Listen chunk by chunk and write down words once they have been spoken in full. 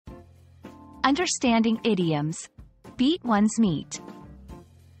Understanding idioms. Beat one's meat.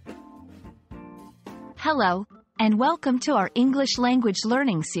 Hello, and welcome to our English language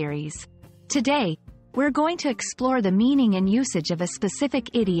learning series. Today, we're going to explore the meaning and usage of a specific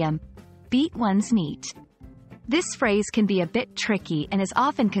idiom, beat one's meat. This phrase can be a bit tricky and is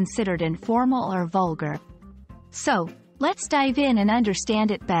often considered informal or vulgar. So, let's dive in and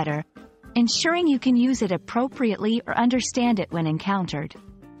understand it better, ensuring you can use it appropriately or understand it when encountered.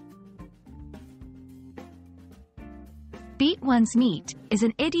 Beat one's meat is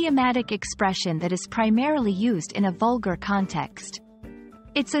an idiomatic expression that is primarily used in a vulgar context.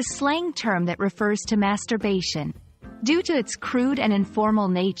 It's a slang term that refers to masturbation. Due to its crude and informal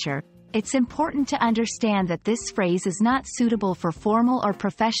nature, it's important to understand that this phrase is not suitable for formal or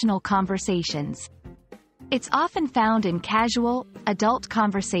professional conversations. It's often found in casual, adult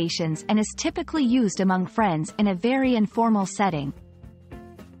conversations and is typically used among friends in a very informal setting.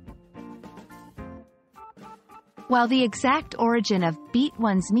 While the exact origin of beat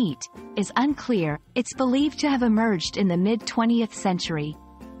one's meat is unclear, it's believed to have emerged in the mid-20th century.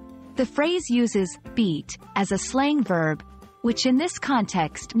 The phrase uses beat as a slang verb, which in this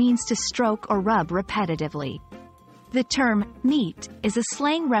context means to stroke or rub repetitively. The term meat is a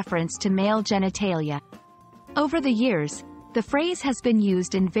slang reference to male genitalia. Over the years, the phrase has been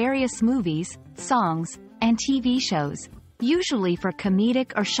used in various movies, songs, and TV shows, usually for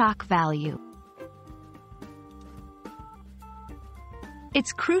comedic or shock value.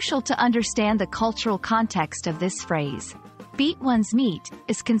 It's crucial to understand the cultural context of this phrase. Beat one's meat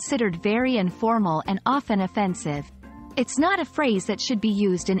is considered very informal and often offensive. It's not a phrase that should be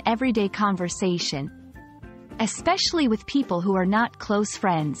used in everyday conversation, especially with people who are not close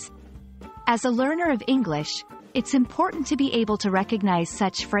friends. As a learner of English, it's important to be able to recognize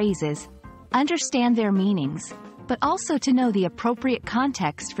such phrases, understand their meanings, but also to know the appropriate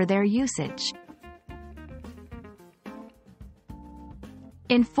context for their usage.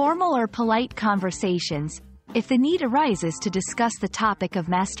 In formal or polite conversations, if the need arises to discuss the topic of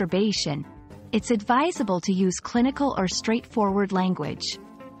masturbation, it's advisable to use clinical or straightforward language.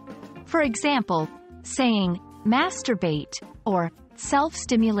 For example, saying, masturbate, or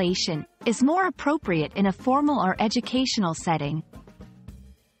self-stimulation, is more appropriate in a formal or educational setting.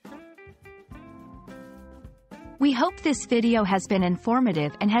 We hope this video has been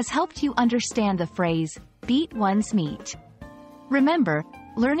informative and has helped you understand the phrase, beat one's meat. Remember,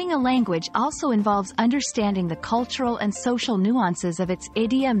 learning a language also involves understanding the cultural and social nuances of its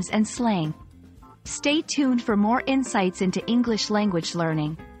idioms and slang. Stay tuned for more insights into English language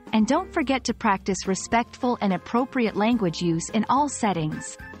learning, and don't forget to practice respectful and appropriate language use in all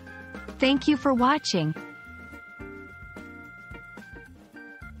settings. Thank you for watching.